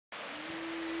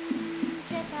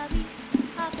Hey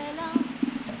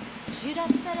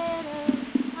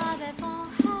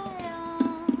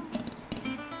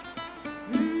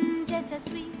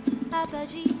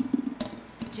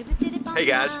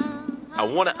guys, I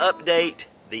want to update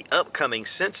the upcoming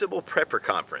Sensible Prepper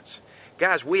Conference.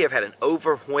 Guys, we have had an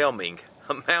overwhelming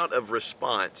amount of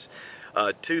response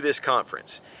to this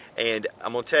conference, and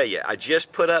I'm going to tell you, I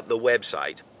just put up the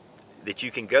website that you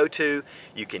can go to.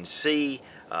 You can see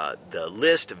the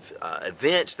list of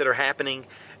events that are happening.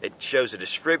 It shows a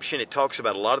description. It talks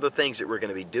about a lot of the things that we're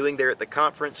going to be doing there at the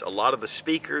conference, a lot of the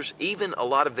speakers, even a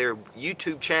lot of their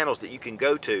YouTube channels that you can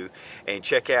go to and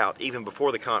check out even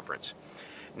before the conference.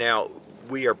 Now,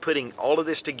 we are putting all of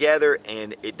this together,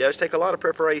 and it does take a lot of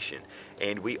preparation.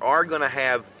 And we are going to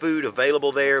have food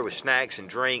available there with snacks and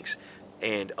drinks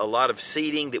and a lot of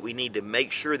seating that we need to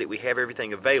make sure that we have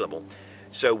everything available.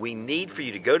 So we need for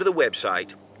you to go to the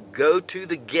website, go to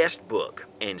the guest book,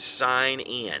 and sign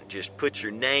in. Just put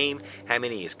your name, how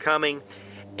many is coming,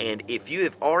 and if you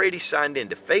have already signed in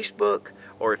to Facebook,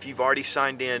 or if you've already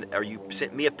signed in, or you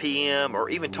sent me a PM, or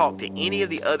even talked to any of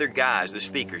the other guys, the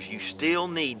speakers, you still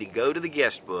need to go to the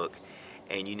guest book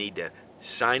and you need to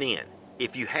sign in.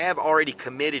 If you have already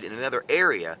committed in another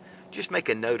area, just make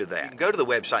a note of that. You can go to the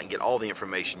website and get all the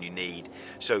information you need.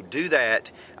 So do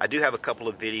that. I do have a couple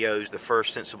of videos, the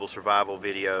first Sensible Survival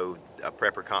video, a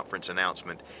Prepper Conference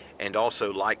announcement, and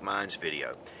also Like Mine's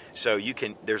video. So you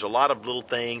can, there's a lot of little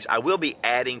things. I will be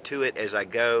adding to it as I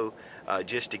go,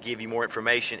 just to give you more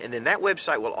information. And then that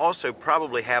website will also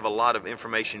probably have a lot of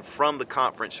information from the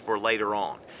conference for later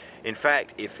on. In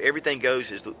fact, if everything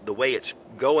goes as the way it's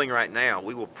going right now,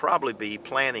 we will probably be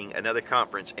planning another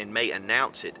conference and may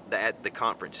announce it at the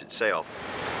conference itself.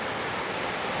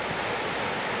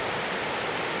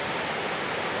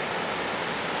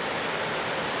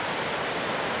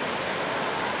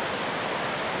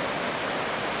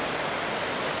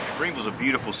 Greenville's a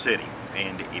beautiful city,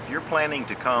 and if you're planning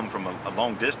to come from a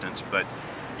long distance, but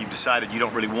you've decided you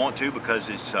don't really want to because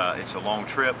it's a long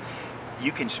trip,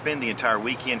 you can spend the entire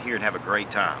weekend here and have a great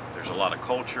time. There's a lot of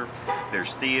culture,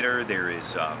 there's theater, there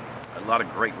is a lot of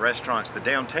great restaurants. The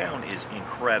downtown is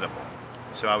incredible.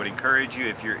 So I would encourage you,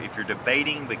 if you're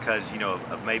debating because, you know,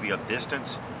 of maybe a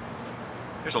distance,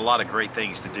 there's a lot of great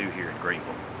things to do here in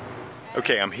Greenville.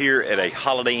 Okay, I'm here at a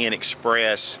Holiday Inn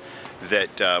Express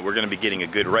that we're going to be getting a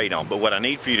good rate on. But what I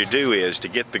need for you to do is, to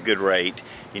get the good rate,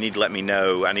 you need to let me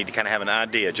know. I need to kind of have an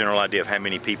idea, a general idea of how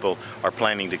many people are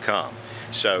planning to come.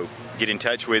 So get in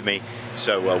touch with me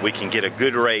so we can get a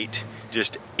good rate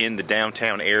just in the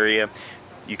downtown area.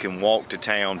 You can walk to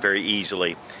town very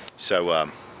easily. So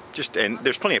and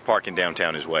there's plenty of parking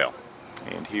downtown as well.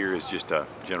 And here is just a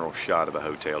general shot of the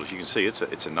hotel. As you can see,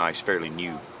 it's a nice, fairly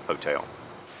new hotel.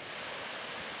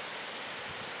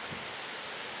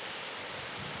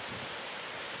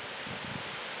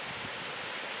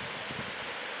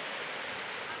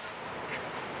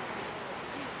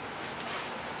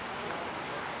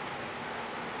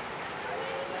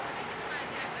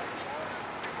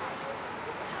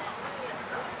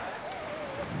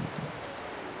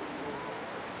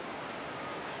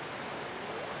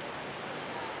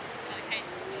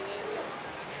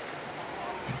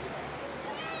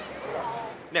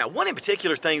 Now, one in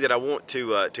particular thing that I want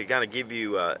to kind of give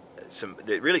you some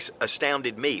that really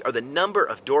astounded me are the number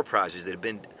of door prizes that have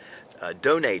been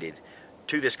donated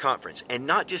to this conference, and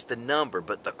not just the number,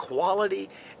 but the quality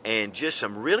and just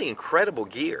some really incredible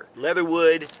gear.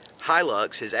 Leatherwood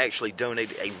Hilux has actually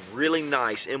donated a really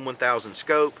nice M1000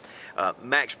 scope.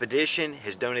 Maxpedition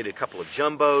has donated a couple of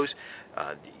jumbos.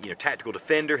 Tactical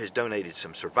Defender has donated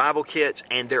some survival kits,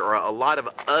 and there are a lot of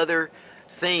other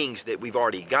things that we've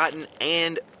already gotten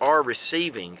and are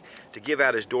receiving to give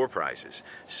out as door prizes.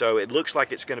 So it looks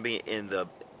like it's going to be in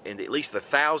at least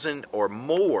 $1,000 or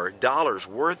more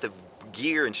worth of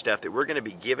gear and stuff that we're going to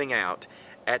be giving out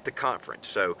at the conference.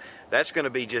 So that's going to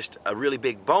be just a really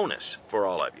big bonus for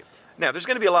all of you. Now, there's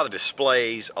going to be a lot of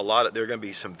displays, there are going to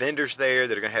be some vendors there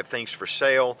that are going to have things for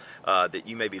sale that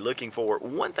you may be looking for.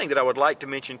 One thing that I would like to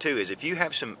mention too is, if you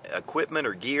have some equipment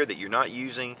or gear that you're not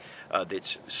using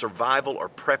that's survival or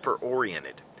prepper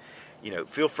oriented,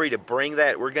 feel free to bring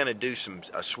that. We're going to do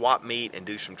a swap meet and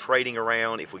do some trading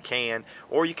around if we can,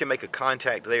 or you can make a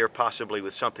contact there possibly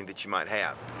with something that you might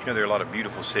have. There are a lot of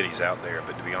beautiful cities out there,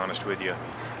 but to be honest with you,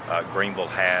 Greenville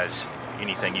has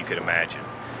anything you could imagine.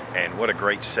 And what a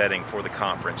great setting for the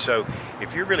conference. So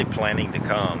if you're really planning to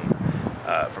come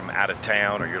from out of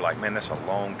town, or you're like, man, that's a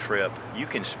long trip, you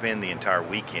can spend the entire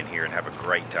weekend here and have a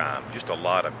great time. Just a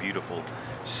lot of beautiful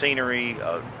scenery,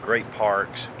 great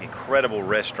parks, incredible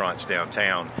restaurants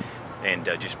downtown, and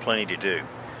just plenty to do.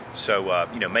 So,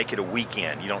 you know, make it a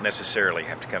weekend. You don't necessarily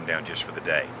have to come down just for the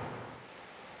day.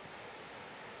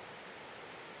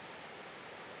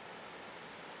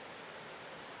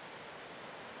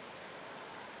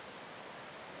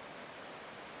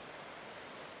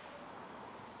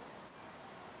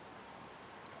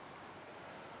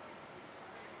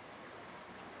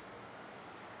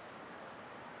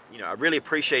 You know, I really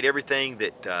appreciate everything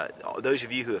that those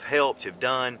of you who have helped have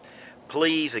done.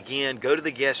 Please, again, go to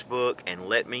the guest book and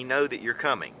let me know that you're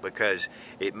coming, because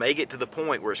it may get to the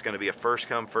point where it's going to be a first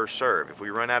come, first serve. If we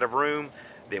run out of room,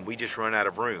 then we just run out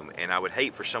of room. And I would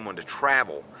hate for someone to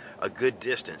travel a good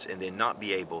distance and then not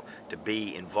be able to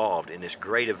be involved in this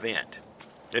great event.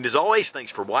 And as always,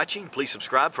 thanks for watching. Please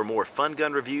subscribe for more fun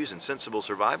gun reviews and sensible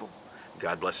survival.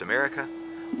 God bless America.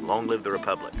 Long live the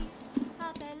Republic.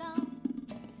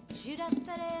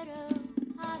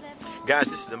 Guys,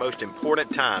 this is the most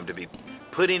important time to be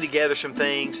putting together some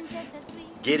things,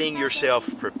 getting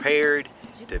yourself prepared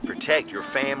to protect your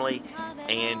family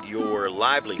and your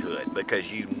livelihood,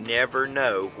 because you never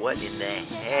know what in the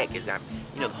heck is going to,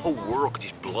 you know, the whole world could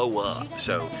just blow up.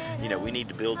 So, you know, we need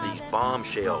to build these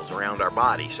bombshells around our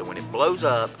body so when it blows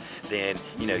up, then,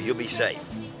 you know, you'll be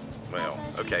safe. Well,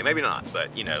 okay, maybe not,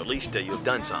 but, you know, at least you've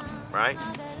done something, right?